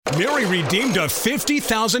Mary redeemed a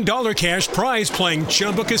 $50,000 cash prize playing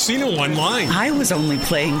Chumba Casino online. I was only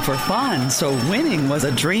playing for fun, so winning was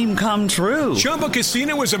a dream come true. Chumba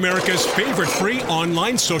Casino is America's favorite free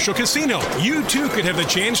online social casino. You too could have the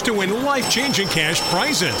chance to win life-changing cash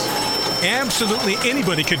prizes. Absolutely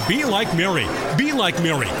anybody could be like Mary. Be like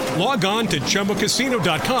Mary. Log on to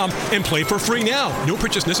ChumbaCasino.com and play for free now. No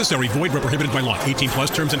purchase necessary. Void where prohibited by law. 18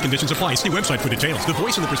 plus terms and conditions apply. See website for details. The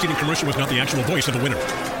voice in the preceding commercial was not the actual voice of the winner.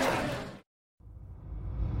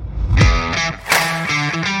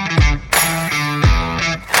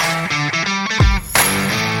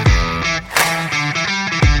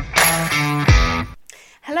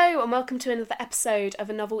 Hello and welcome to another episode of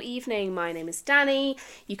A Novel Evening. My name is Danny.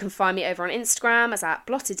 You can find me over on Instagram as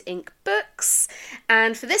 @BlottedInkBooks.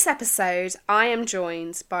 And for this episode, I am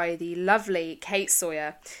joined by the lovely Kate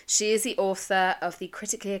Sawyer. She is the author of the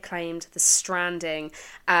critically acclaimed The Stranding.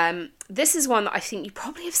 This is one that I think you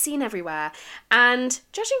probably have seen everywhere. And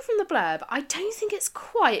judging from the blurb, I don't think it's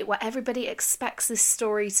quite what everybody expects this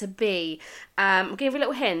story to be. I'll give you a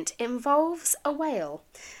little hint. It involves a whale.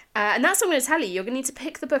 And that's what I'm going to tell you. You're going to need to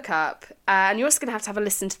pick the book up and you're also going to have a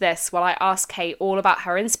listen to this while I ask Kate all about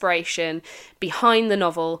her inspiration behind the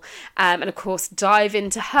novel and, of course, dive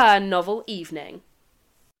into her novel evening.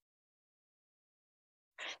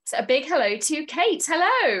 So a big hello to Kate.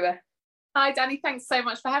 Hello. Hi, Danny. Thanks so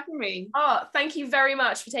much for having me. Oh, thank you very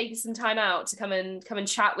much for taking some time out to come and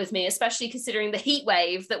chat with me, especially considering the heat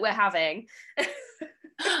wave that we're having.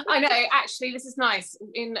 I know, actually, this is nice.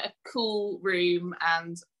 In a cool room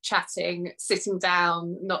and chatting, sitting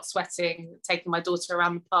down, not sweating, taking my daughter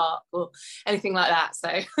around the park or anything like that.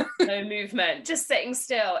 So no movement, just sitting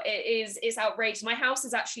still. It's outrageous. My house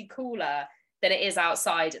is actually cooler than it is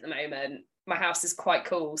outside at the moment. My house is quite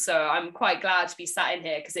cool, so I'm quite glad to be sat in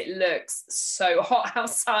here because it looks so hot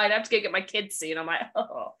outside. I have to go get my kids soon. I'm like,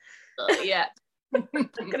 yeah. I'm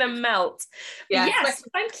gonna melt. Yeah. Yes,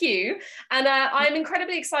 thank you. And I'm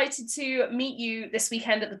incredibly excited to meet you this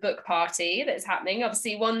weekend at the book party that is happening.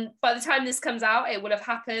 Obviously, by the time this comes out, it will have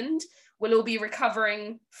happened. We'll all be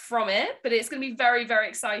recovering from it, but it's going to be very, very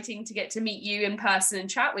exciting to get to meet you in person and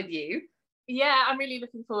chat with you. Yeah, I'm really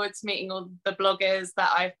looking forward to meeting all the bloggers that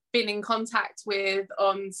I've been in contact with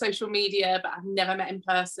on social media, but I've never met in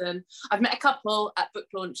person. I've met a couple at book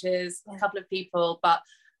launches, a couple of people, but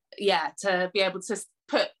yeah, to be able to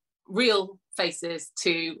put real faces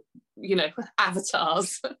to,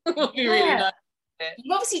 avatars would be really nice.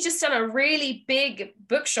 You've obviously just done a really big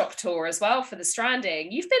bookshop tour as well for The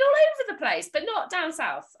Stranding. You've been all over the place, but not down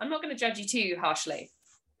south. I'm not going to judge you too harshly.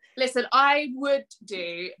 Listen, I would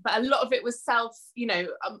do, but a lot of it was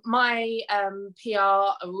my PR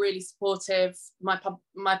are really supportive.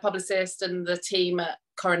 My publicist and the team at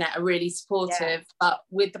Coronet are really supportive, but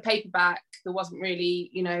with the paperback, there wasn't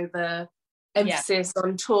really, the emphasis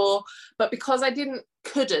on tour. But because I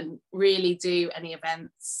couldn't really do any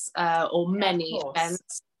events or many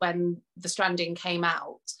events when The Stranding came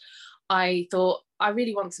out, I thought I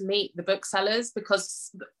really want to meet the booksellers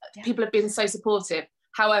because people have been so supportive.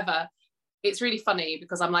 However, it's really funny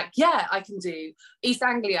because I'm like, yeah, I can do East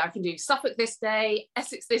Anglia, I can do Suffolk this day,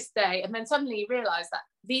 Essex this day. And then suddenly you realise that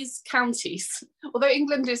these counties, although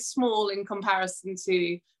England is small in comparison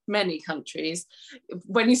to many countries,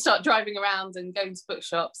 when you start driving around and going to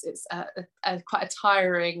bookshops, it's quite a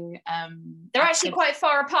tiring... They're actually quite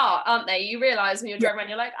far apart, aren't they? You realise when you're driving around,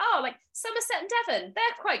 you're like, oh, like Somerset and Devon, they're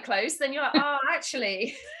quite close. Then you're like, oh,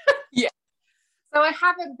 actually... Yeah. So I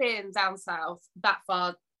haven't been down south that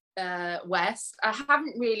far west. I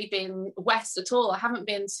haven't really been west at all. I haven't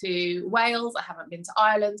been to Wales, I haven't been to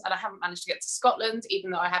Ireland, and I haven't managed to get to Scotland,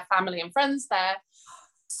 even though I have family and friends there.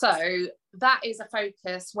 So that is a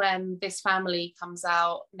focus when this family comes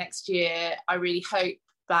out next year. I really hope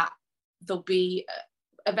that there'll be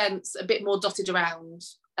events a bit more dotted around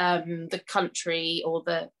the country or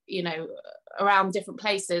around different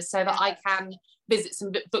places so that I can visit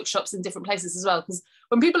some bookshops in different places as well, because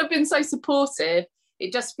when people have been so supportive,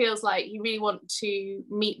 it just feels like you really want to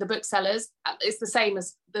meet the booksellers. It's the same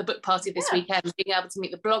as the book party this weekend, being able to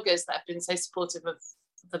meet the bloggers that have been so supportive of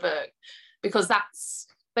the book, because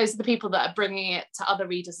those are the people that are bringing it to other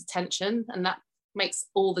readers' attention, and that makes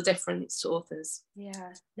all the difference to authors.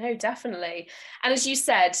 Yeah, no, definitely. And as you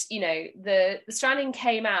said, the Stranding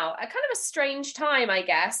came out at kind of a strange time, I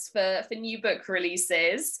guess, for new book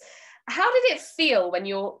releases. How did it feel when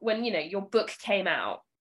your book came out?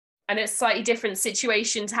 And it's a slightly different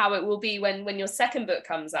situation to how it will be when your second book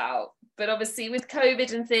comes out. But obviously with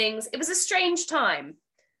COVID and things, it was a strange time.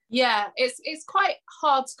 Yeah, it's quite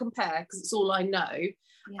hard to compare because it's all I know.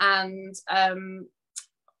 Yeah. And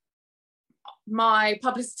my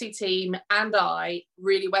publicity team and I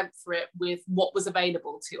really went for it with what was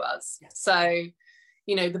available to us. Yes. So,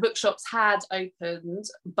 you know, the bookshops had opened,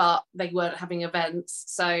 but they weren't having events.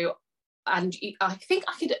 So, and I think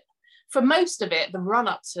I could, for most of it, the run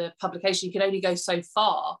up to publication, you could only go so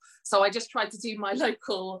far. So I just tried to do my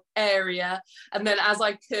local area. And then as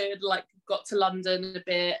I could, like, got to London a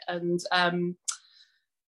bit, and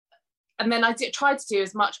then I tried to do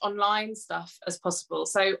as much online stuff as possible.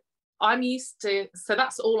 So I'm used to, so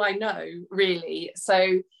that's all I know, really.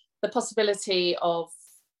 So the possibility of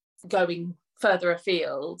going further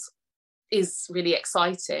afield is really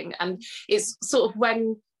exciting. And it's sort of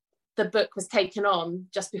when the book was taken on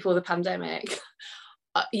just before the pandemic,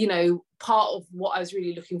 you know, part of what I was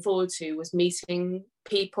really looking forward to was meeting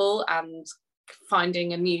people and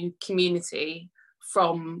finding a new community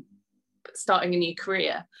from starting a new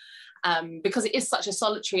career. Because it is such a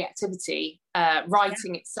solitary activity,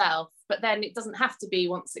 writing itself, but then it doesn't have to be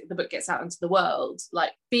once the book gets out into the world.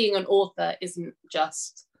 Like, being an author isn't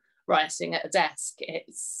just writing at a desk.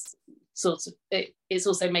 It's sort of, it's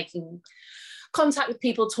also making contact with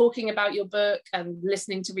people, talking about your book and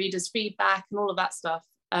listening to readers' feedback and all of that stuff.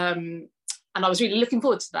 And I was really looking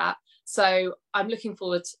forward to that. So I'm looking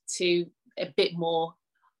forward to a bit more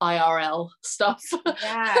IRL stuff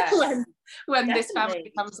when this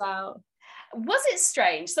family comes out. Was it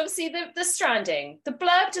strange? So obviously the stranding, the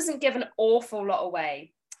blurb doesn't give an awful lot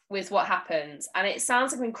away with what happens, and it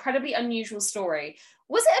sounds like an incredibly unusual story.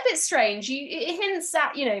 Was it a bit strange? It hints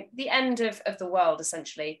at, you know, the end of the world,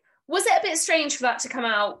 essentially. Was it a bit strange for that to come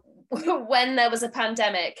out when there was a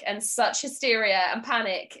pandemic and such hysteria and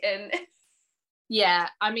panic? And yeah,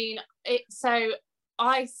 I mean, so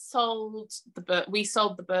I sold the book, we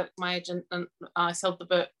sold the book, my agent and I sold the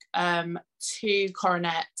book to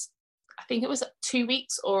Coronet, I think it was 2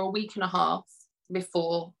 weeks or a week and a half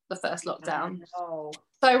before the first lockdown. Oh.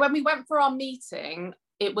 So when we went for our meeting,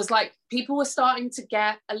 it was like people were starting to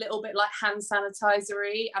get a little bit like hand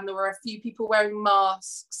sanitizer-y, and there were a few people wearing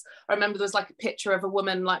masks. I remember there was like a picture of a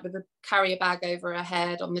woman like with a carrier bag over her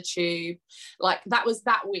head on the tube. Like, that was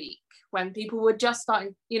that week when people were just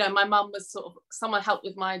starting, you know, my mum was sort of, someone helped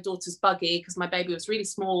with my daughter's buggy because my baby was really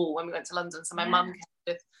small when we went to London. So my mum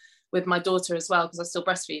came with my daughter as well because I was still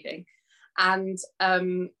breastfeeding. And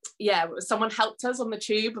someone helped us on the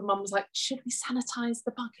tube, and mum was like, should we sanitize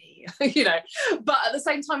the buggy? You know, but at the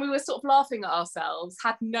same time we were sort of laughing at ourselves,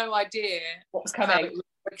 had no idea what was coming,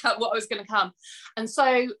 what was going to come. And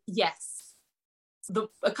so yes,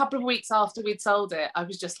 a couple of weeks after we'd sold it, I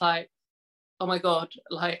was just like, oh my God,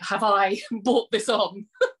 like, have I bought this on?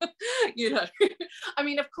 You know, I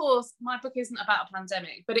mean, of course, my book isn't about a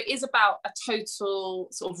pandemic, but it is about a total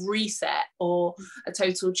sort of reset or a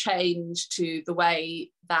total change to the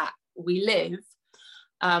way that we live.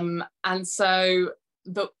 And so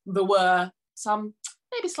there were some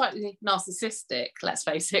maybe slightly narcissistic, let's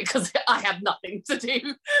face it, because I had nothing to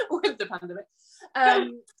do with the pandemic.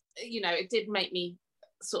 You know, it did make me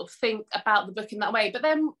sort of think about the book in that way. But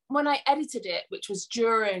then when I edited it, which was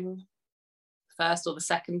during the first or the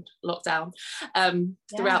second lockdown,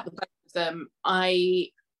 throughout the both of them,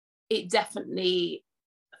 it definitely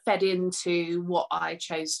fed into what I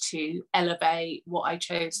chose to elevate, what I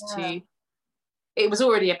chose to. It was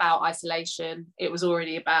already about isolation. It was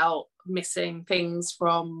already about missing things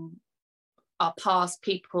from our past,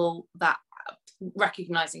 people that,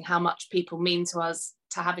 recognizing how much people mean to us,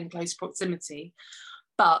 to having close proximity.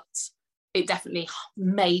 But it definitely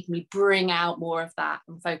made me bring out more of that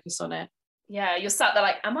and focus on it. Yeah, you're sat there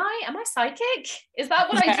like, am I psychic? Is that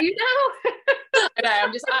what I do now? I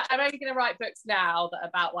know, I'm only going to write books now that are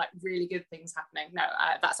about like really good things happening. No,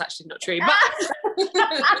 that's actually not true.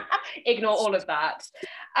 But ignore all of that.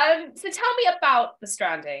 So tell me about The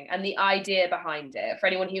Stranding and the idea behind it, for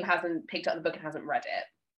anyone who hasn't picked up the book and hasn't read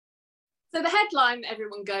it. So the headline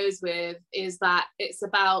everyone goes with is that it's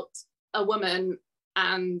about a woman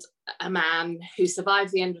and a man who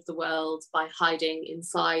survived the end of the world by hiding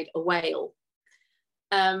inside a whale.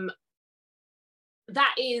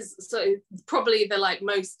 That is so probably the like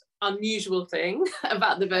most unusual thing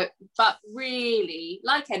about the book, but really,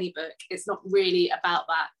 like any book, it's not really about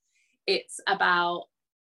that. It's about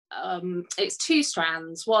it's two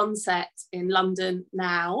strands, one set in London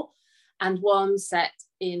now and one set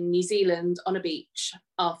in New Zealand on a beach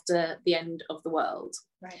after the end of the world.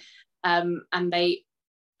 Right. And they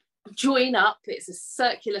join up. It's a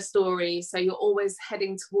circular story, so you're always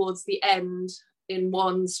heading towards the end in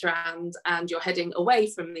one strand and you're heading away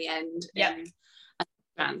from the end in a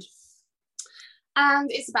strand.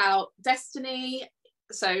 And it's about destiny,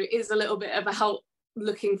 so it's a little bit about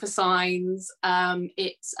looking for signs.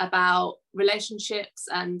 It's about relationships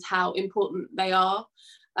and how important they are.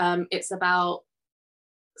 It's about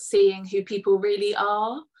seeing who people really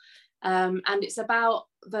are. And it's about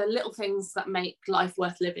the little things that make life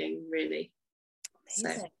worth living, really.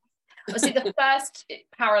 Amazing. Obviously, the first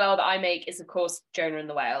parallel that I make is, of course, Jonah and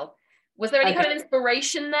the whale. Was there any kind of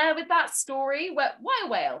inspiration there with that story? Why a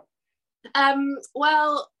whale?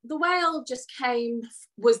 Well, the whale just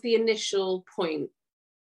was the initial point.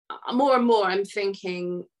 More and more I'm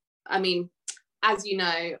thinking, I mean, as you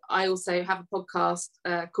know, I also have a podcast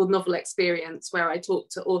called Novel Experience, where I talk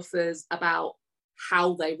to authors about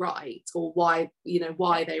how they write, or why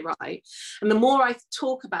they write. And the more I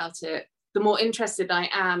talk about it, the more interested I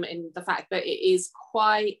am in the fact that it is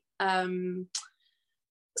quite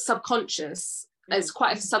subconscious. It's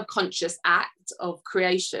quite a subconscious act of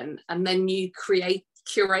creation, and then you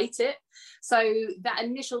curate it. So that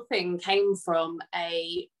initial thing came from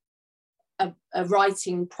a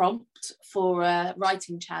writing prompt for a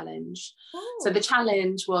writing challenge. Oh. So the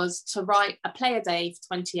challenge was to write a play a day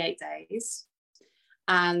for 28 days.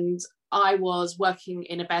 And I was working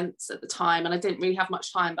in events at the time, and I didn't really have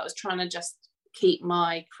much time, but I was trying to just keep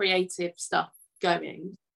my creative stuff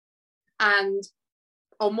going. And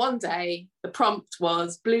on one day, the prompt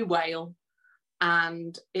was blue whale,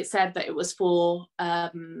 and it said that it was for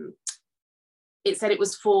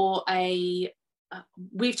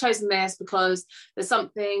we've chosen this because there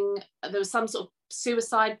was some sort of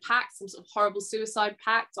suicide pact, some sort of horrible suicide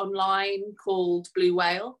pact online called Blue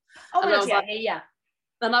Whale. Oh, and yeah.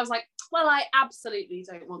 And I was like, well, I absolutely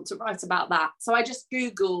don't want to write about that. So I just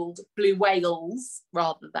Googled blue whales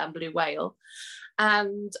rather than blue whale,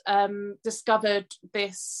 and discovered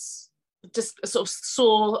this, just sort of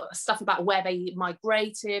saw stuff about where they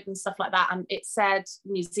migrated and stuff like that. And it said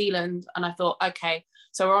New Zealand. And I thought, okay,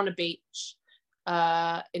 so we're on a beach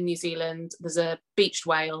in New Zealand. There's a beached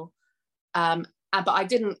whale. But I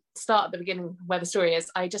didn't start at the beginning where the story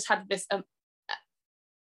is. I just had this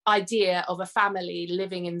idea of a family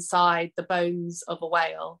living inside the bones of a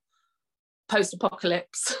whale,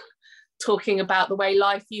 post-apocalypse, talking about the way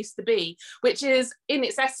life used to be, which is in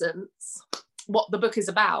its essence what the book is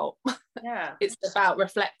about. Yeah. It's about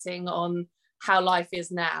reflecting on how life is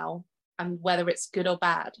now and whether it's good or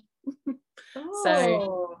bad.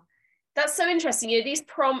 So that's so interesting. These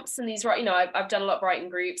prompts and these, I've done a lot of writing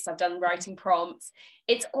groups, I've done writing prompts.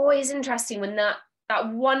 It's always interesting when that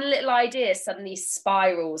one little idea suddenly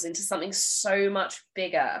spirals into something so much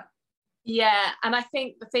bigger. Yeah, and I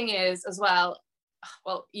think the thing is as well,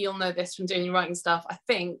 you'll know this from doing your writing stuff, I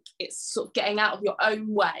think it's sort of getting out of your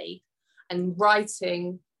own way and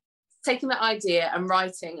writing, taking that idea and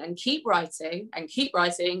writing,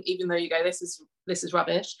 even though you go, this is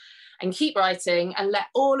rubbish, and keep writing and let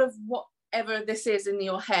all of whatever this is in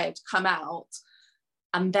your head come out,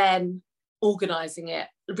 and then organising it,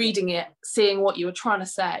 reading it, seeing what you were trying to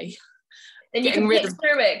say. Then you can pick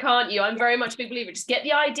through it, can't you? I'm very much a big believer. Just get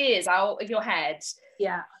the ideas out of your head.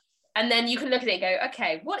 Yeah. And then you can look at it and go,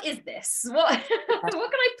 okay, what is this? What can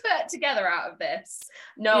I put together out of this?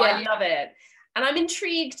 No, yeah. I love it. And I'm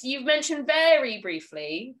intrigued. You've mentioned very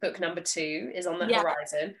briefly book number 2 is on the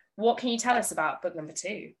horizon. What can you tell us about book number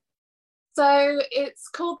 2? So it's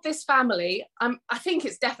called This Family. I think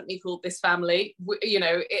it's definitely called This Family.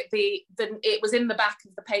 It was in the back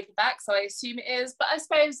of the paperback, so I assume it is. But I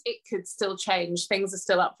suppose it could still change. Things are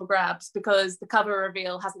still up for grabs because the cover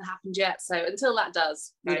reveal hasn't happened yet. So until that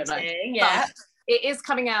does, we don't know. Yeah. But it is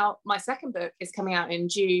coming out. My second book is coming out in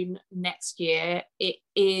June next year. It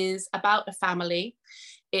is about a family.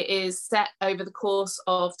 It is set over the course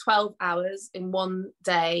of 12 hours in one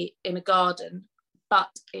day in a garden.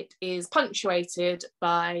 But it is punctuated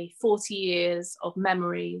by 40 years of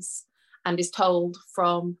memories and is told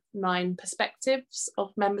from 9 perspectives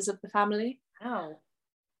of members of the family. Wow.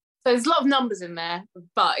 So there's a lot of numbers in there,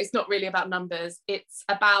 but it's not really about numbers. It's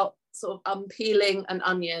about sort of unpeeling an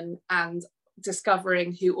onion and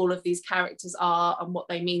discovering who all of these characters are and what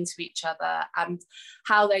they mean to each other and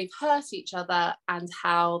how they've hurt each other and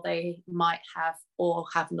how they might have or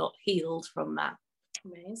have not healed from that.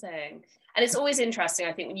 Amazing. And it's always interesting,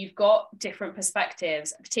 I think, when you've got different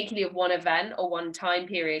perspectives, particularly of one event or one time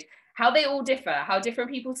period, how they all differ, how different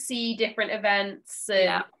people see different events.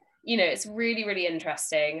 And, it's really, really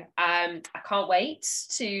interesting. I can't wait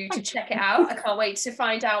to check it out. I can't wait to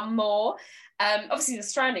find out more. Obviously, The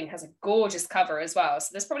Stranding has a gorgeous cover as well. So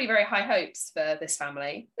there's probably very high hopes for this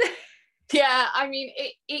family. Yeah, I mean,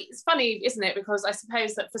 it's funny, isn't it? Because I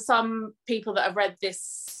suppose that for some people that have read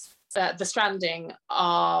this, The Stranding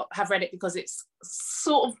have read it because it's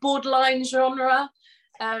sort of borderline genre,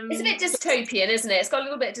 It's a bit dystopian, isn't it? It's got a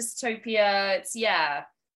little bit of dystopia. It's, yeah.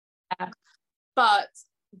 But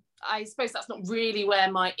I suppose that's not really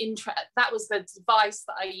where my interest, that was the device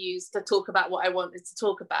that I used to talk about what I wanted to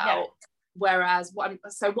talk about. Yeah. Whereas what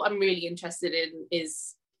I'm really interested in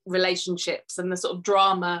is relationships and the sort of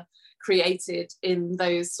drama created in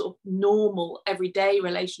those sort of normal everyday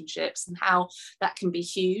relationships and how that can be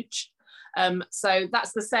huge. So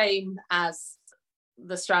that's the same as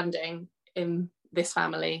the stranding in this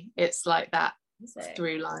family. It's like that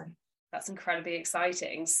through line. That's incredibly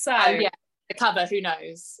exciting. So yeah, the cover, who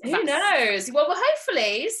knows? Who knows? Well,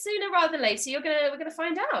 hopefully sooner rather than later we're gonna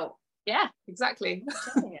find out. Yeah, exactly.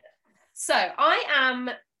 So I am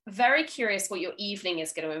very curious what your evening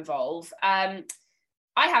is going to involve. I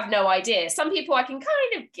have no idea. Some people I can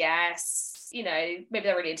kind of guess, you know, maybe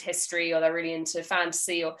they're really into history or they're really into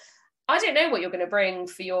fantasy, or I don't know what you're going to bring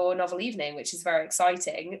for your novel evening, which is very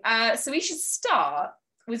exciting. So we should start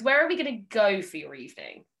with, where are we going to go for your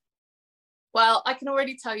evening? Well, I can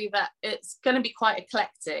already tell you that it's going to be quite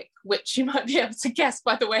eclectic, which you might be able to guess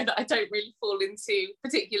by the way that I don't really fall into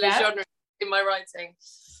particular genres in my writing.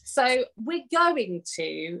 So we're going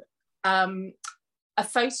to a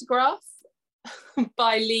photograph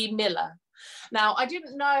by Lee Miller. Now, I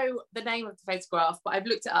didn't know the name of the photograph, but I've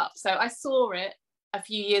looked it up. So I saw it a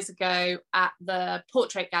few years ago at the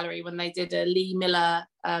Portrait Gallery when they did a Lee Miller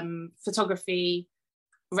photography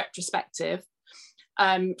retrospective.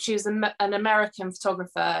 She was an American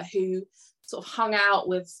photographer who sort of hung out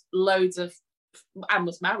with loads of, and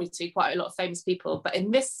was married to quite a lot of famous people. But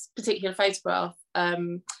in this particular photograph,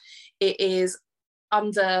 it is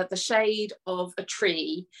under the shade of a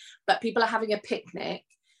tree, but people are having a picnic.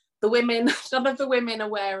 The women, none of the women are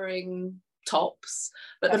wearing tops,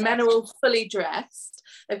 but the men are all fully dressed.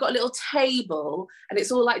 They've got a little table and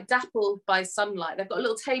it's all like dappled by sunlight. They've got a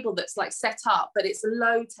little table that's like set up, but it's a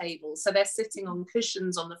low table. So they're sitting on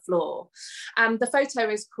cushions on the floor. And the photo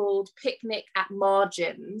is called Picnic at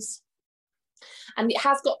Margins. And it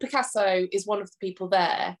has got Picasso is one of the people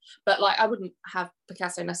there, but like I wouldn't have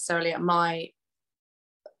Picasso necessarily at my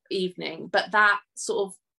evening, but that sort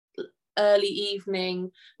of early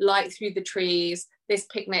evening, light through the trees, this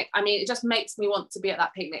picnic, I mean, it just makes me want to be at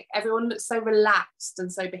that picnic. Everyone looks so relaxed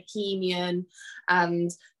and so bohemian,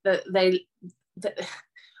 and I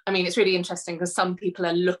mean, it's really interesting because some people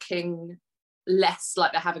are looking less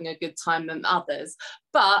like they're having a good time than others,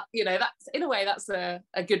 but you know, that's in a way that's a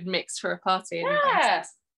good mix for a party. Yeah,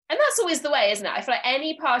 and that's always the way, isn't it? I feel like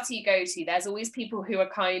any party you go to, there's always people who are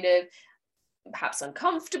kind of perhaps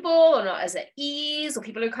uncomfortable or not as at ease, or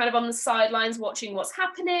people who are kind of on the sidelines watching what's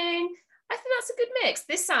happening. I think that's a good mix.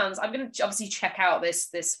 This sounds, I'm going to obviously check out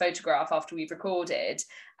this photograph after we've recorded.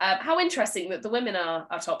 How interesting that the women are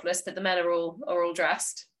topless, but the men are all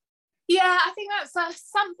dressed. Yeah, I think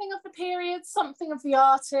that's something of the period, something of the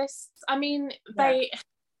artists. I mean, I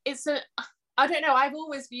don't know, I've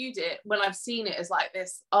always viewed it when I've seen it as like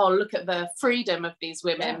this, oh, look at the freedom of these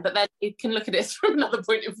women, but then you can look at it from another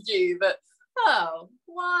point of view that, oh,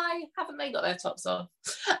 why haven't they got their tops off?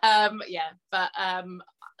 But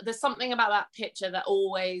there's something about that picture that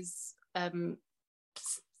always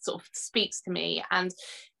sort of speaks to me. And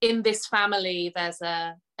in this family, there's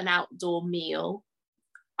an outdoor meal.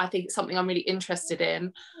 I think it's something I'm really interested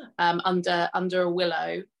in, under a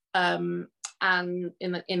willow, and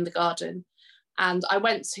in the garden. And I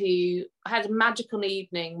had a magical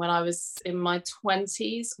evening when I was in my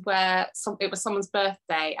 20s where it was someone's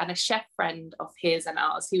birthday, and a chef friend of his and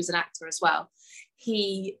ours, he was an actor as well,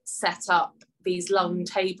 he set up these long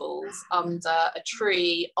tables under a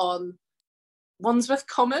tree on Wandsworth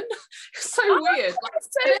Common. So weird. That's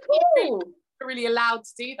so cool. Really allowed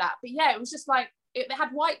to do that. But yeah, it was just like, they had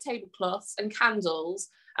white tablecloths and candles,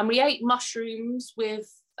 and we ate mushrooms with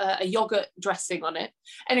a yogurt dressing on it.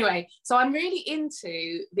 Anyway, so I'm really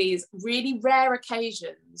into these really rare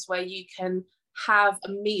occasions where you can have a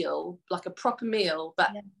meal, like a proper meal, but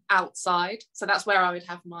outside. So that's where I would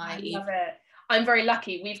have my evening. Love it. I'm very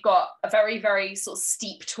lucky. We've got a very, very sort of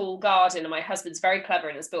steep, tall garden, and my husband's very clever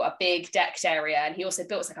and has built a big decked area. And he also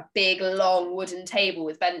built like a big, long wooden table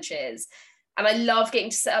with benches. And I love getting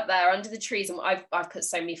to sit up there under the trees. And I've put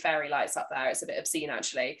so many fairy lights up there. It's a bit obscene,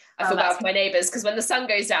 actually. I feel bad for my neighbours because when the sun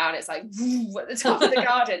goes down, it's like woo, at the top of the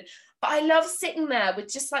garden. But I love sitting there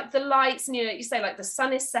with just like the lights. And, you know, you say like the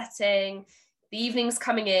sun is setting, the evening's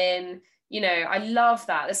coming in. You know, I love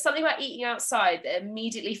that. There's something about eating outside that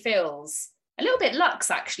immediately feels a little bit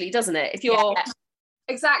luxe, actually, doesn't it? If you're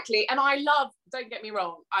exactly. And I love, don't get me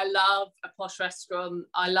wrong, I love a posh restaurant.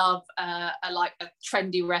 I love a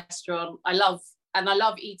trendy restaurant. I love and I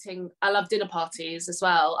love eating. I love dinner parties as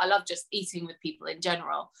well. I love just eating with people in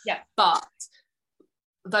general. Yeah. But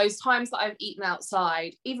those times that I've eaten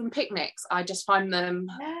outside, even picnics, I just find them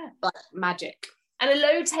like magic. And a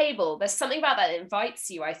low table, there's something about that invites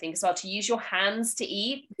you, I think, as well, to use your hands to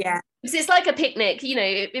eat. Yeah. Because it's like a picnic, you know,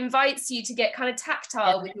 it invites you to get kind of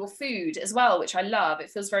tactile with your food as well, which I love.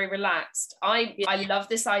 It feels very relaxed. I love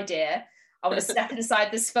this idea. I want to step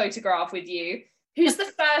inside this photograph with you. Who's the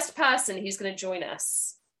first person who's going to join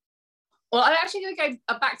us? Well, I'm actually going to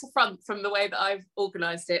go back to front from the way that I've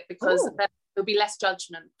organised it, because there'll be less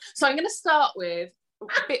judgment. So I'm going to start with, a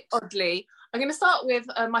bit oddly, I'm going to start with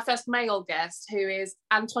my first male guest, who is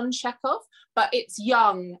Anton Chekhov, but it's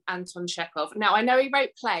young Anton Chekhov. Now, I know he wrote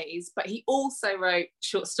plays, but he also wrote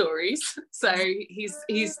short stories. So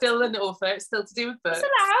he's still an author. It's still to do with books.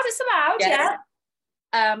 It's allowed, yeah.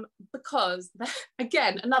 Because,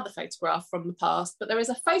 again, another photograph from the past, but there is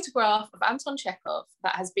a photograph of Anton Chekhov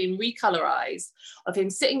that has been recolorized of him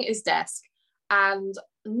sitting at his desk, and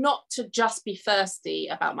not to just be thirsty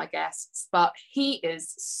about my guests, but he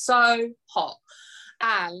is so hot.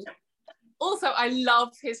 And also, I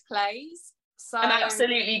love his plays. So I'm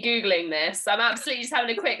absolutely Googling this. I'm absolutely just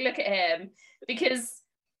having a quick look at him, because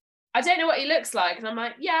I don't know what he looks like, and I'm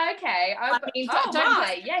like, yeah, okay. Yeah,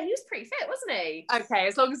 he was pretty fit, wasn't he? Okay,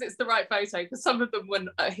 as long as it's the right photo, because some of them, when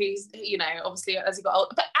he's, you know, obviously as he got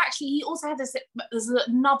older, but actually he also had there's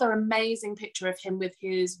another amazing picture of him with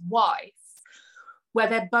his wife, where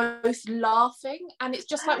they're both laughing, and it's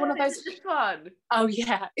just like one of those. Fun. Oh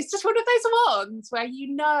yeah, it's just one of those ones where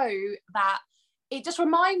you know that it just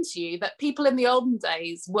reminds you that people in the olden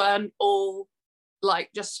days weren't all like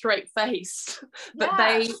just straight faced, but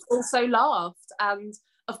they also laughed. And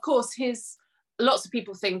of course, lots of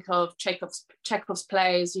people think of Chekhov's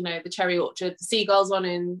plays, you know, The Cherry Orchard, The Seagulls on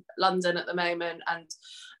in London at the moment,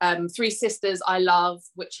 and Three Sisters I love,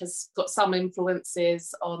 which has got some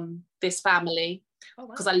influences on this family,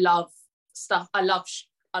 because I love stuff. I love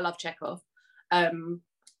Chekhov.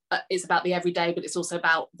 It's about the everyday, but it's also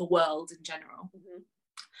about the world in general.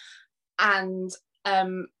 And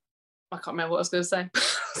I can't remember what I was going to say.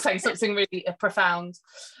 Say something really profound.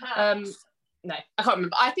 No, I can't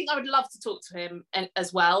remember. I think I would love to talk to him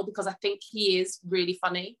as well, because I think he is really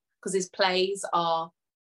funny, because his plays are,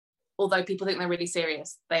 although people think they're really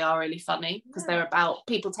serious, they are really funny, because they're about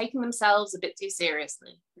people taking themselves a bit too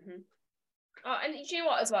seriously. Oh, and do you know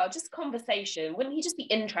what as well? Just conversation. Wouldn't he just be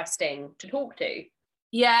interesting to talk to?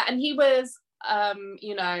 Yeah, and he was,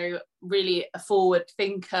 you know, really a forward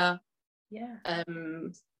thinker. Yeah.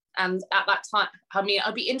 And at that time, I mean,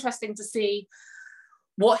 it'd be interesting to see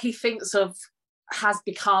what he thinks has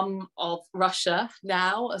become of Russia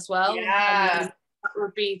now as well. Yeah. That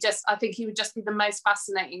would be I think he would just be the most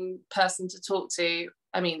fascinating person to talk to.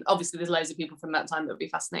 I mean, obviously there's loads of people from that time that would be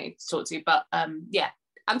fascinating to talk to, but yeah,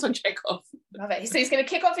 Anton Chekhov. Love it. So he's going to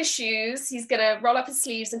kick off his shoes, he's going to roll up his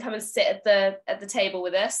sleeves and come and sit at the table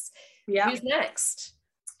with us. Yeah. Who's next?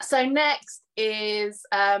 So next is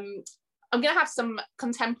I'm going to have some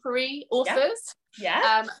contemporary authors.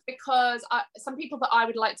 Yeah. Because some people that I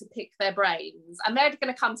would like to pick their brains, and they're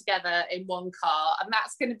going to come together in one car, and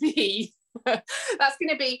that's going to be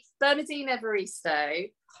Bernardine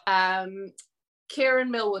Evaristo,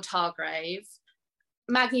 Kieran Millwood Hargrave,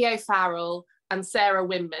 Maggie O'Farrell, and Sarah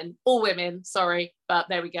Winman. All women, sorry, but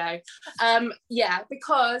there we go. Yeah,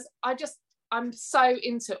 because I'm so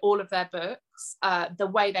into all of their books, the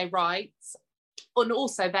way they write, and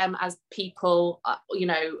also them as people, you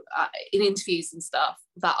know, in interviews and stuff,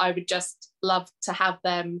 that I would just love to have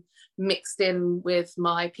them mixed in with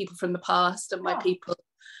my people from the past and my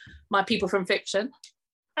people from fiction.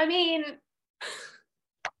 I mean,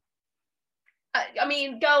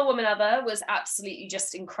 Girl, Woman, Other was absolutely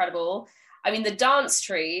just incredible. I mean, The Dance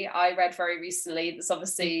Tree I read very recently. That's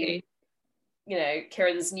obviously, you know,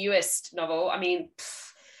 Kieran's newest novel. I mean,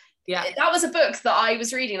 yeah, that was a book that I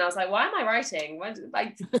was reading and I was like, why am I writing? I'm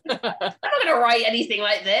not going to write anything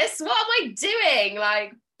like this. What am I doing?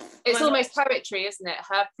 Like, it's almost poetry, isn't it?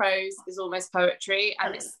 Her prose is almost poetry,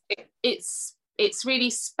 and it's really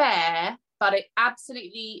spare, but it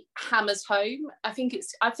absolutely hammers home. I think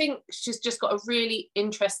she's just got a really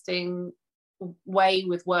interesting way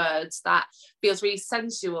with words that feels really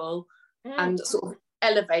sensual and sort of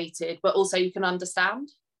elevated, but also you can understand.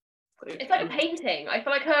 It's like a painting. I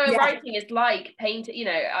feel like her writing is like painting, you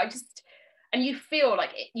know. And you feel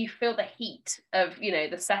the heat of, you know,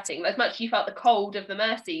 the setting. As much as you felt the cold of the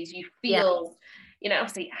Mercies, you feel, you know,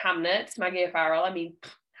 obviously Hamnet, Maggie O'Farrell. I mean,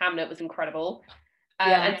 Hamnet was incredible.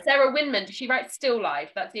 And Sarah Winman, she writes Still Life.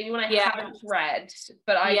 That's the only one I haven't read.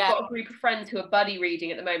 But I've got a group of friends who are buddy reading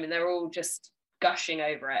at the moment. They're all just gushing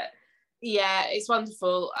over it. Yeah, it's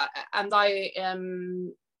wonderful. And I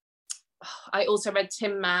also read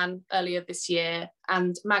Tin Man earlier this year,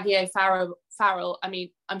 and Maggie O'Farrell. I mean,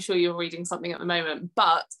 I'm sure you're reading something at the moment,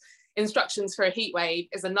 but Instructions for a Heatwave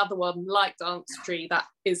is another one like Dance Tree that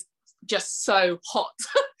is just so hot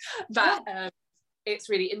that it's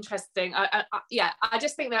really interesting. I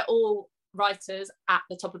just think they're all writers at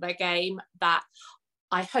the top of their game that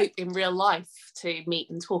I hope in real life to meet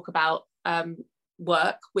and talk about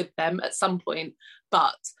work with them at some point.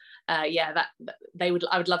 But I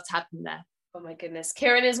would love to have them there. Oh my goodness.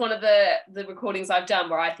 Kieran is one of the recordings I've done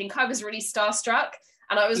where I think I was really starstruck,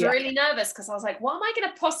 and I was really nervous because I was like, what am I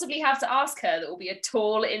going to possibly have to ask her that will be at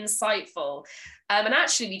all insightful? And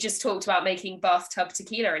actually we just talked about making bathtub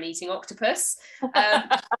tequila and eating octopus,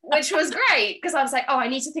 which was great because I was like, oh, I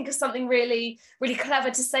need to think of something really, really clever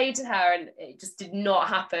to say to her, and it just did not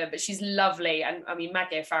happen. But she's lovely, and I mean,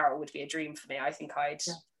 Maggie O'Farrell would be a dream for me. I think I'd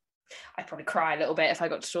probably cry a little bit if I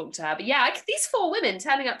got to talk to her. But yeah, these 4 women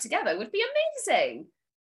turning up together would be amazing.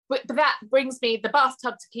 But that brings me, the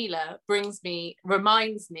bathtub tequila reminds me,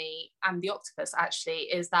 and the octopus actually,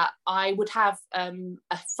 is that I would have a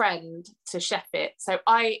friend to chef it. So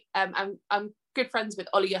I'm good friends with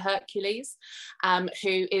Olya Hercules,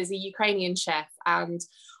 who is a Ukrainian chef, and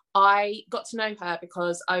I got to know her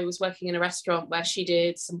because I was working in a restaurant where she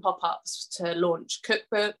did some pop-ups to launch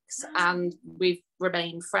cookbooks, and we've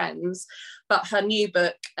remained friends. But her new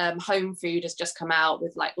book, Home Food, has just come out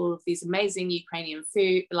with like all of these amazing Ukrainian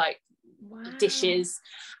food, like dishes,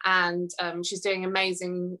 and she's doing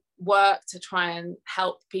amazing work to try and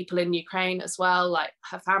help people in Ukraine as well. Like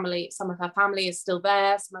some of her family is still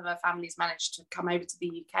there, some of her family's managed to come over to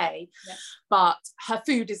the UK, but her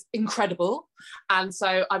food is incredible, and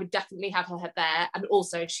so I would definitely have her there. And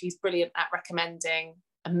also she's brilliant at recommending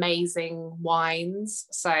amazing wines,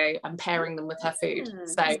 so I'm pairing them with her food.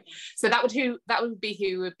 So that would be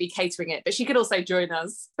who would be catering it, but she could also join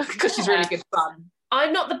us because she's really good fun.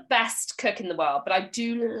 I'm not the best cook in the world, but I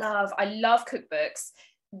love cookbooks.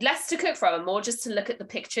 Less to cook from and more just to look at the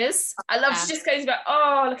pictures. I love to just go to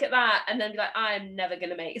oh, look at that, and then be like, I'm never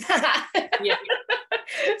gonna make that.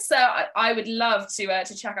 So I would love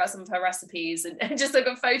to check out some of her recipes and just look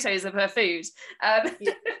at photos of her food,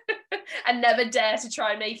 and never dare to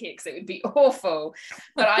try and make it because it would be awful.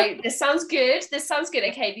 But this sounds good.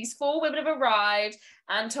 Okay, these 4 women have arrived.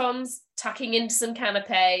 Anton's tucking into some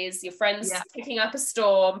canapes. Your friend's picking up a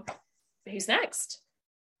storm. Who's next?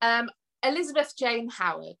 Elizabeth Jane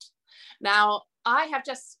Howard. Now, I have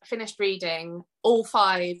just finished reading all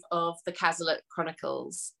 5 of the Cazalet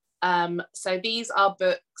Chronicles. So these are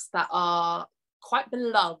books that are quite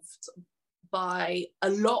beloved by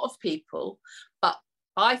a lot of people, but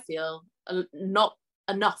I feel not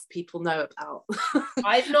enough people know about.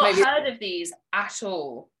 I've not heard of these at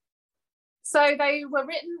all. So they were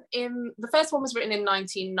the first one was written in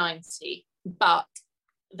 1990, but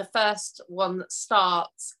the first one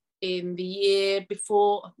starts in the year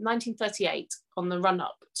before 1938, on the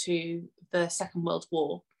run-up to the Second World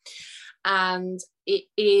War. And it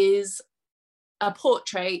is a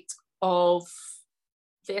portrait of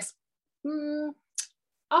this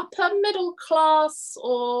upper middle class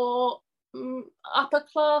or upper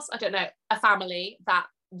class, I don't know, a family that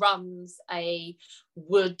runs a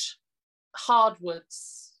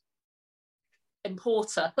hardwoods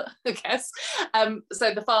importer, I guess.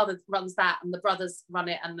 So the father runs that, and the brothers run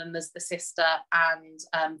it, and then there's the sister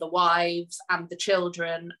and the wives and the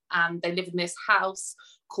children, and they live in this house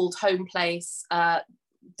called Home Place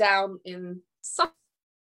down in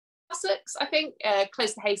Sussex, I think,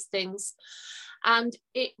 close to Hastings. And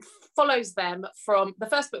it follows them the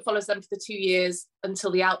first book follows them for the 2 years until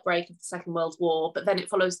the outbreak of the Second World War, but then it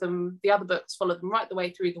follows them, the other books follow them right the way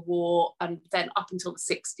through the war and then up until the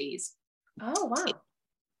 60s. Oh, wow.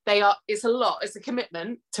 It's a lot, it's a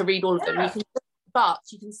commitment to read all of them. But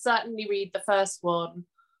you can certainly read the first one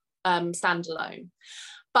standalone.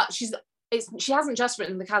 But she hasn't just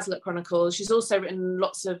written the Cazalet Chronicles, she's also written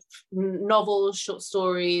lots of novels, short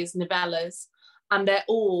stories, novellas, and they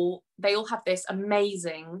all have this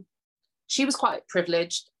amazing, she was quite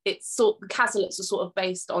privileged. The Cazalets are sort of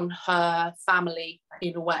based on her family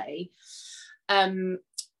in a way.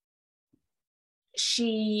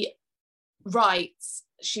 She writes,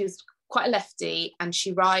 she's quite a lefty, and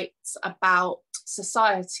she writes about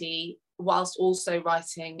society whilst also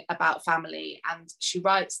writing about family. And she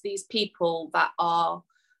writes these people that are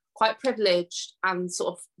quite privileged and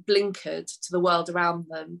sort of blinkered to the world around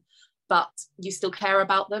them, but you still care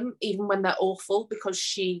about them even when they're awful, because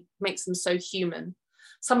she makes them so human.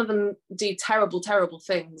 some of them do terrible, terrible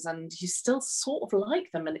things, and you still sort of like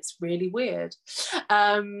them, and it's really weird.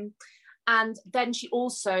 And then she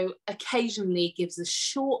also occasionally gives a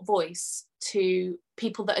short voice to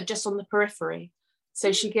people that are just on the periphery.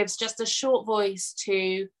 So she gives just a short voice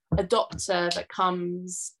to a doctor that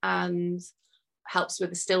comes and helps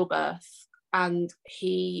with a stillbirth. And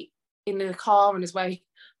he, in the car on his way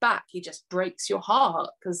back, he just breaks your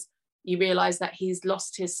heart, because you realise that he's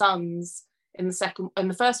lost his sons in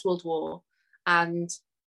the First World War. And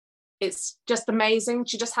it's just amazing.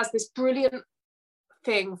 She just has this brilliant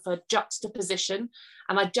thing for juxtaposition,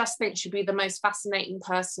 and I just think she'd be the most fascinating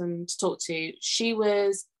person to talk to. She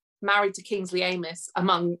was married to Kingsley Amis,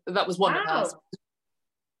 that was one of her husbands.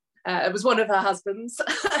 It was one of her husbands.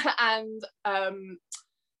 And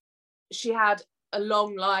she had a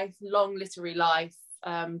long literary life,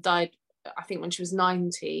 died I think when she was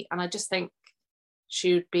 90, and I just think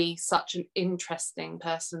she would be such an interesting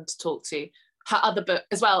person to talk to. Her other book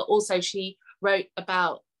as well, also she wrote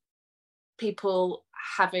about people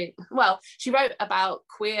she wrote about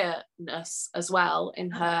queerness as well in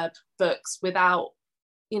her books, without,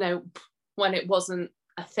 when it wasn't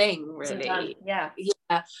a thing really.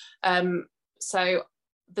 So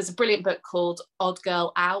there's a brilliant book called Odd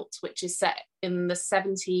Girl Out, which is set in the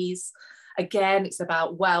 70s. Again, it's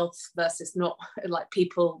about wealth versus not, like,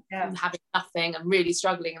 people having nothing and really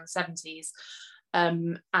struggling in the 70s.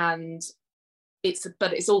 And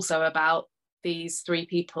it's also about these three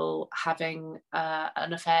people having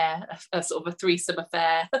an affair, a sort of a threesome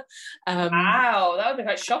affair. Wow, that would be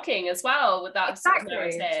quite shocking as well, with that exactly. sort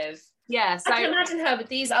of narrative. Yeah, so I can imagine her with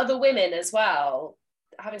these other women as well,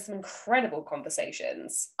 having some incredible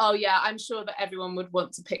conversations. Oh yeah, I'm sure that everyone would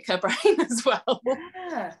want to pick her brain as well.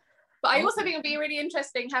 Yeah. But I also think it would be really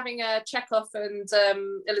interesting having a Chekhov and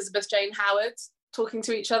Elizabeth Jane Howard talking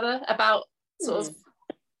to each other about sort of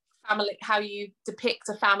family, how you depict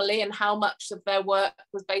a family and how much of their work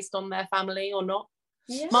was based on their family or not.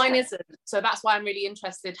 Mine isn't, so that's why I'm really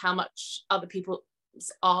interested how much other people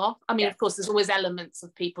are. I mean, of course there's always elements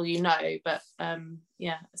of people but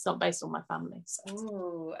it's not based on my family.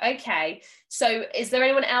 Ooh, okay, so is there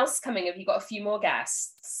anyone else coming? Have you got a few more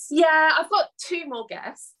guests? Yeah, I've got two more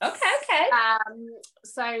guests. Okay.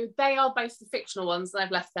 So they are both the fictional ones, and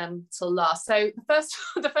I've left them till last. So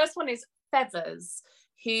the first one is Feathers,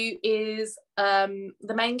 who is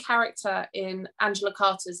the main character in Angela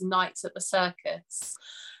Carter's Nights at the Circus.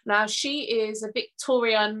 Now, she is a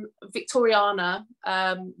Victorian,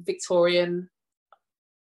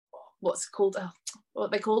 what's it called? What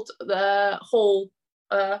they called? The hall,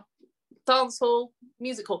 dance hall,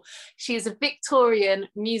 music hall. She is a Victorian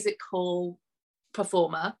music hall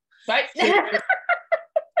performer. Right.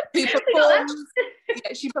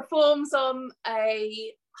 She performs on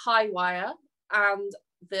a high wire and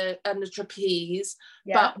the trapeze,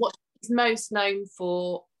 but what she's most known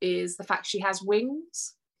for is the fact she has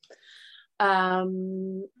wings,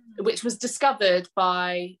 which was discovered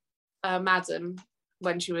by a madam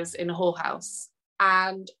when she was in a whorehouse,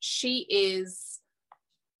 and she is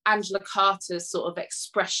Angela Carter's sort of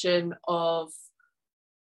expression of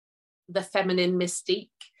the feminine mystique.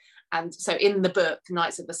 And so in the book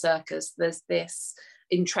Nights at the Circus, there's this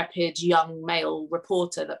intrepid young male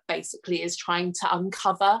reporter that basically is trying to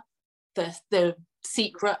uncover the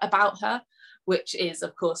secret about her, which is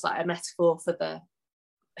of course like a metaphor for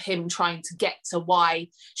him trying to get to why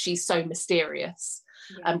she's so mysterious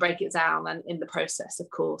and break it down. And in the process, of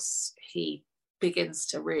course, he begins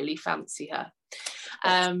to really fancy her.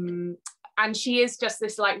 And she is just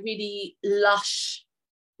this like really lush,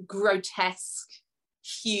 grotesque,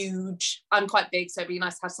 huge. I'm quite big, so it'd be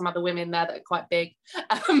nice to have some other women there that are quite big,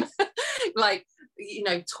 like,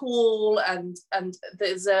 tall, and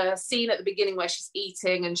there's a scene at the beginning where she's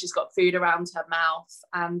eating and she's got food around her mouth,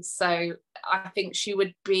 and so I think she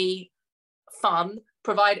would be fun,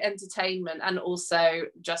 provide entertainment, and also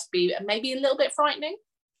just be maybe a little bit frightening.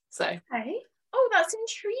 So okay. Oh, that's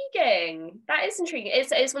intriguing. That is intriguing.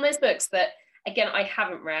 It's one of those books that, again, I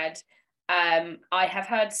haven't read. I have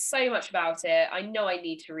heard so much about it. I know I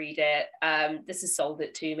need to read it. This has sold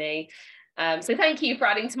it to me. So thank you for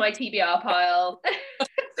adding to my TBR pile.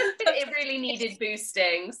 It really needed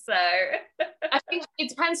boosting. So I think it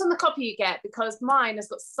depends on the copy you get, because mine has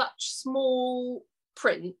got such small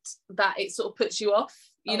print that it sort of puts you off.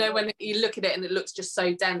 When you look at it and it looks just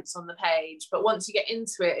so dense on the page. But once you get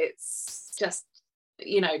into it, it's just,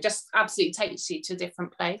 just absolutely takes you to a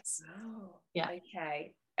different place. Oh, yeah.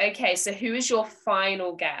 Okay, so who is your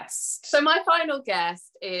final guest? So my final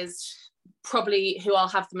guest is probably who I'll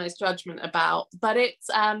have the most judgment about, but it's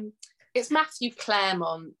It's Matthew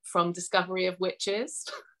Claremont from Discovery of Witches.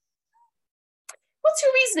 What's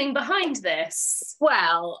your reasoning behind this?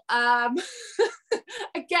 Well, again,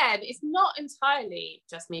 it's not entirely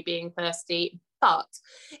just me being thirsty, but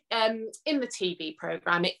in the TV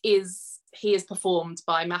programme, he is performed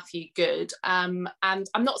by Matthew Good. And I'm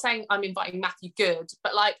not saying I'm inviting Matthew Good,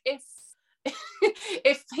 but like if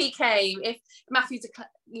Matthew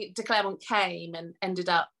de Clermont came and ended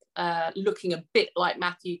up looking a bit like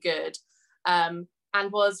Matthew Good, and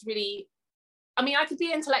was really, I mean, I could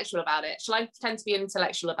be intellectual about it. Shall I pretend to be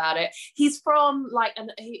intellectual about it? He's from like,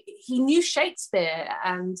 he knew Shakespeare,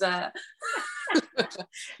 and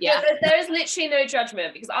yeah. There is literally no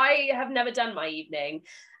judgment, because I have never done my evening.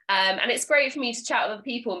 And it's great for me to chat with other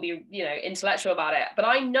people and be, you know, intellectual about it. But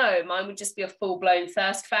I know mine would just be a full-blown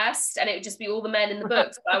thirst fest, and it would just be all the men in the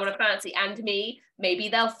books that I want to fancy, and me. Maybe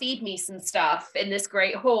they'll feed me some stuff in this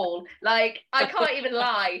great hall. Like, I can't even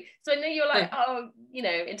lie. So I know you're like, oh, you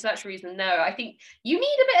know, intellectual reason. No, I think you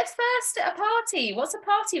need a bit of thirst at a party. What's a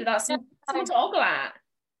party without someone to ogle at?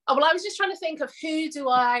 Oh, well, I was just trying to think of who do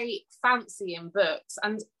I fancy in books,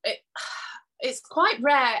 and it's quite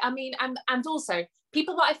rare. I mean, and also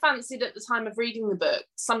people that I fancied at the time of reading the book,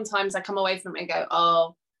 sometimes I come away from it and go,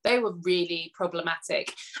 oh, they were really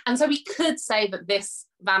problematic. And so we could say that this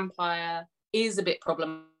vampire is a bit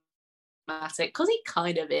problematic, because he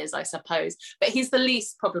kind of is, I suppose, but he's the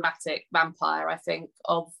least problematic vampire, I think,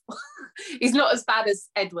 of he's not as bad as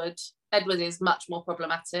Edward. Edward is much more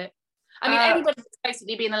problematic. I mean, anybody that's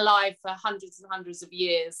basically been alive for hundreds and hundreds of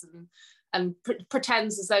years and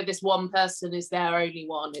pretends as though this one person is their only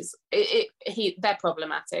one, they're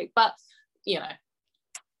problematic. But, you know,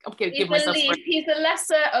 I'm going to give myself he's the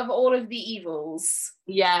lesser of all of the evils.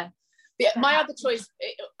 Yeah. My other choice,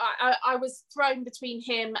 I was thrown between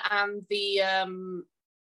him and the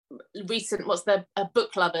recent,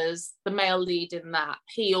 Book Lovers, the male lead in that.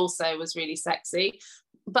 He also was really sexy,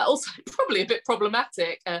 but also probably a bit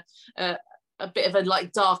problematic, a bit of a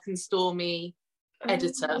like dark and stormy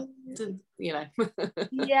editor, you know.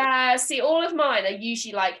 Yeah, see, all of mine are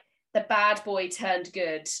usually like the bad boy turned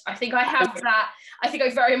good. I think I have that. I think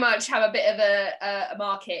I very much have a bit of a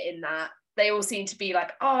market in that. They all seem to be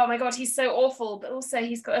like, oh my God, he's so awful, but also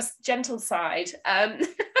he's got a gentle side. I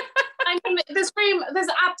mean, there's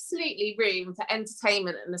absolutely room for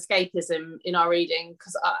entertainment and escapism in our reading,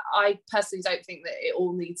 because I personally don't think that it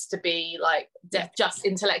all needs to be like just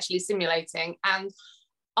intellectually stimulating. And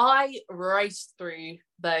I raced through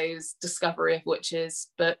those Discovery of Witches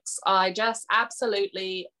books. I just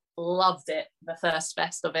absolutely loved it, the first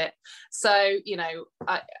fest of it. So, you know,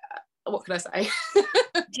 what can I say?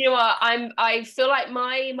 Do you know what? I feel like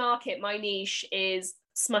my market, my niche is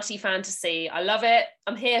smutty fantasy. I love it.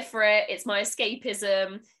 I'm here for it. It's my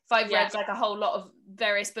escapism. If I've read like a whole lot of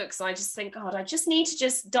various books and I just think, God, I just need to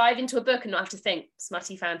just dive into a book and not have to think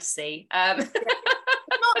smutty fantasy. Not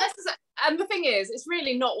necessarily. And the thing is, it's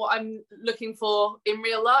really not what I'm looking for in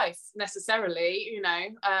real life necessarily, you know.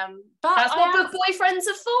 But that's what book boyfriends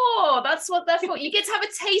are for. That's what they're for. You get to have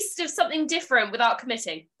a taste of something different without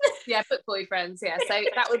committing. Yeah, book boyfriends. Yeah, so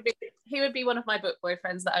he would be one of my book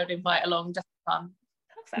boyfriends that I would invite along just for fun.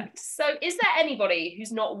 Perfect. So, is there anybody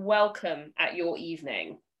who's not welcome at your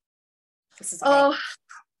evening? It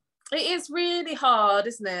is really hard,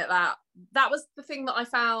 isn't it? That was the thing that I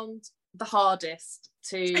found the hardest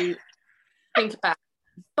to think about.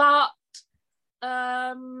 But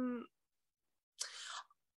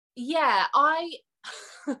yeah, I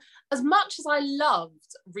as much as I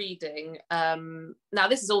loved reading, now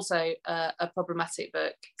this is also a problematic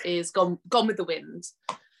book, is Gone with the Wind.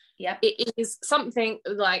 Yeah, it is something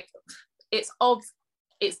like it's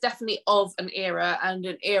definitely of an era, and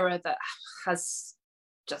an era that has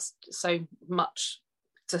just so much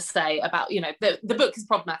to say about, you know, the book is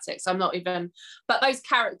problematic, so I'm not even, but those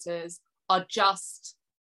characters are just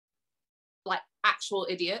like actual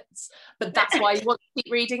idiots, but that's why you want to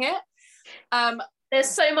keep reading it. There's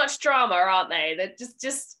so much drama, aren't they? They're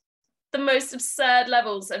just the most absurd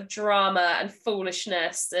levels of drama and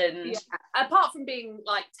foolishness, and apart from being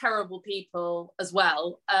like terrible people as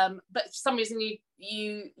well, but for some reason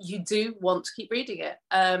you do want to keep reading it,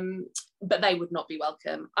 but they would not be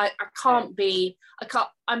welcome. I'm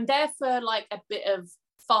there for like a bit of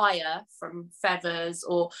fire from Feathers,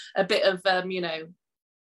 or a bit of you know,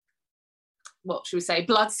 what should we say,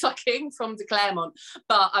 blood sucking from de Clermont,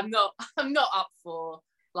 but I'm not up for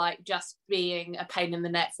like just being a pain in the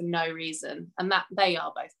neck for no reason, and that they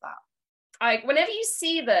are both that. Whenever you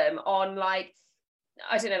see them on like,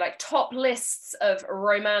 I don't know, like top lists of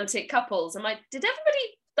romantic couples, I'm like, did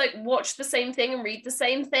everybody like watch the same thing and read the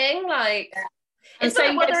same thing? Like, It's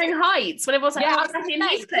like Wuthering Heights, when everyone's like, yeah, oh, I'm in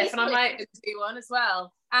Heathcliff, and I'm like, do one as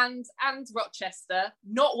well. And Rochester,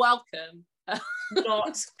 not welcome.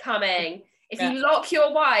 Not coming. If you lock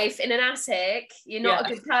your wife in an attic, you're not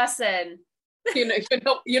a good person.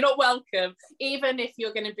 You're not welcome. Even if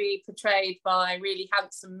you're going to be portrayed by really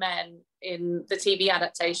handsome men in the TV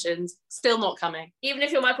adaptations, still not coming. Even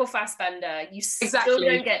if you're Michael Fassbender, you still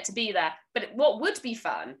don't get to be there. But what would be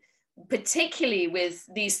fun, particularly with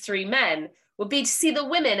these three men, would be to see the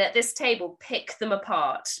women at this table pick them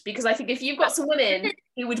apart. Because I think if you've got some women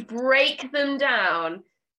who would break them down,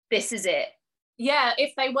 this is it. Yeah,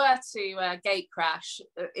 if they were to gate crash,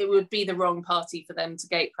 it would be the wrong party for them to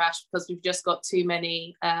gate crash, because we've just got too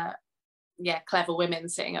many clever women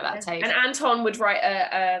sitting at that table. And Anton would write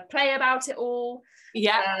a play about it all.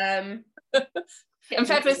 Yeah. And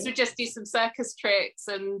Feathers would just do some circus tricks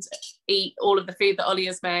and eat all of the food that Ollie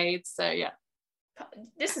has made. So, yeah.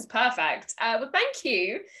 This is perfect. Well, thank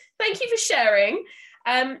you. Thank you for sharing.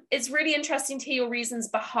 It's really interesting to hear your reasons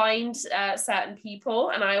behind certain people.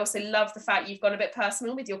 And I also love the fact you've gone a bit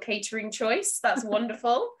personal with your catering choice. That's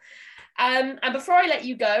wonderful. And before I let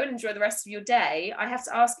you go and enjoy the rest of your day, I have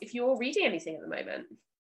to ask if you're reading anything at the moment.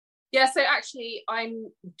 Yeah, so actually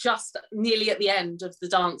I'm just nearly at the end of The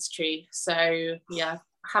Dance Tree. So yeah,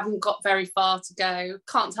 haven't got very far to go.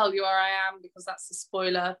 Can't tell you where I am because that's a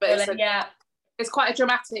spoiler. But it's quite a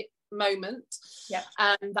dramatic moment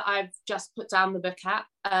that I've just put down the book at,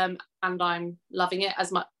 and I'm loving it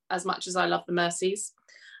as much as I love The Mercies.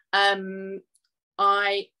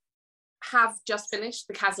 I have just finished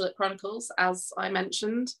the Cazalet Chronicles, as I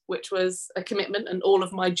mentioned, which was a commitment and all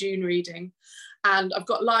of my June reading, and I've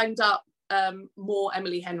got lined up more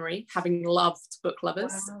Emily Henry, having loved Book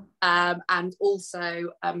Lovers. And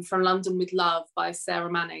also From London with Love by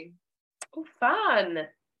Sarah Manning. Oh, fun.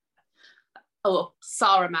 Oh,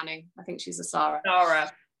 Sarah Manning. I think she's a Sarah.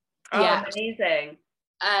 Sarah. Oh, yeah. Amazing.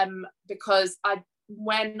 Because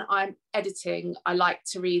when I'm editing, I like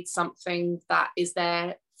to read something that is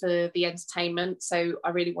there for the entertainment. So I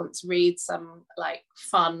really want to read some like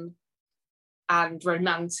fun and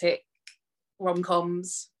romantic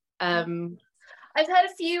rom-coms. I've heard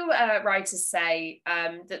a few writers say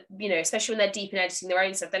that, you know, especially when they're deep in editing their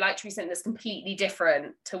own stuff, they like to read something that's completely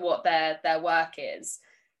different to what their work is.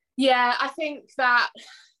 Yeah, I think that,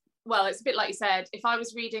 well, it's a bit like you said, if I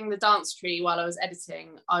was reading The Dance Tree while I was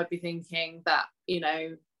editing, I'd be thinking that, you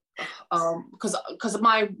know, because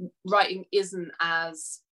my writing isn't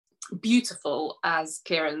as beautiful as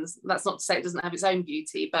Kieran's. That's not to say it doesn't have its own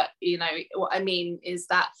beauty, but, you know, what I mean is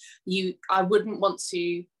that I wouldn't want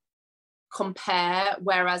to compare,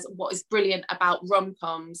 whereas what is brilliant about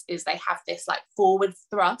rom-coms is they have this like forward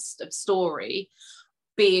thrust of story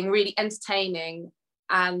being really entertaining,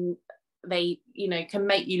 and they, you know, can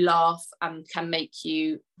make you laugh and can make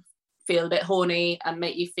you feel a bit horny and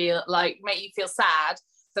make you feel sad.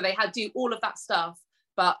 So they do all of that stuff,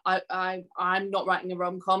 but I'm not writing a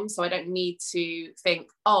rom-com, so I don't need to think,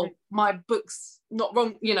 oh, my book's not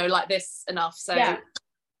wrong, you know, like this enough. So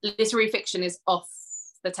literary fiction is off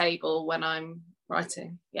the table when I'm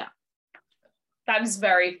writing. Yeah. That is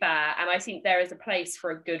very fair. And I think there is a place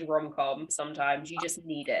for a good rom-com sometimes. You just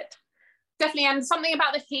need it. Definitely, and something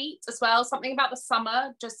about the heat as well, something about the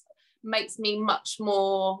summer just makes me much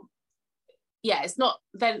more, it's not,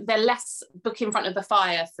 they're less book in front of the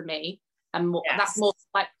fire for me, and more, that's more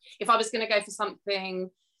like, if I was going to go for something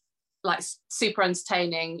like super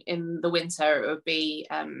entertaining in the winter, it would be,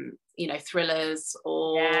 you know, thrillers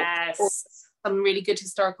or some really good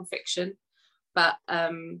historical fiction. But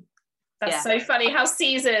that's so funny how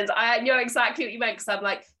seasons, I know exactly what you meant, because I'm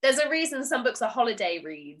like, there's a reason some books are holiday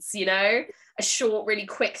reads, you know, a short, really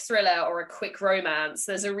quick thriller or a quick romance.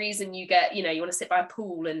 There's a reason you get, you know, you want to sit by a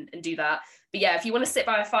pool and do that. But yeah, if you want to sit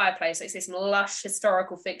by a fireplace, like say some lush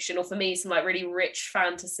historical fiction, or for me, some like really rich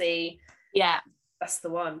fantasy. Yeah, that's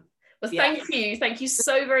the one. Well, thank you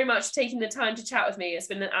so very much for taking the time to chat with me. It's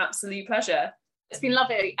been an absolute pleasure. It's been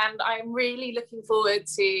lovely, and I'm really looking forward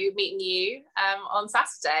to meeting you on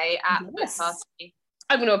Saturday at the book party.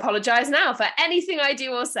 I'm going to apologise now for anything I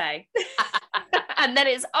do or say. And then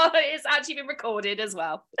it's actually been recorded as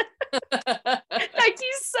well. Thank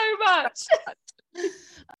you so much.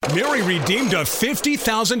 Mary redeemed a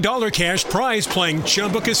 $50,000 cash prize playing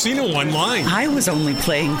Chumba Casino online. I was only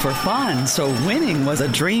playing for fun, so winning was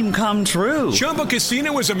a dream come true. Chumba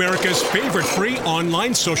Casino is America's favorite free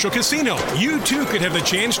online social casino. You too could have the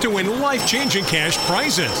chance to win life-changing cash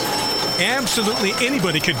prizes. Absolutely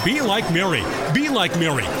anybody could be like Mary. Be like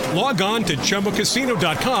Mary. Log on to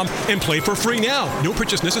ChumboCasino.com and play for free now. No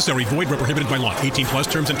purchase necessary. Void where prohibited by law. 18 plus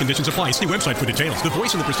terms and conditions apply. See website for details. The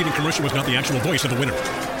voice in the preceding commercial was not the actual voice of the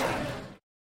winner.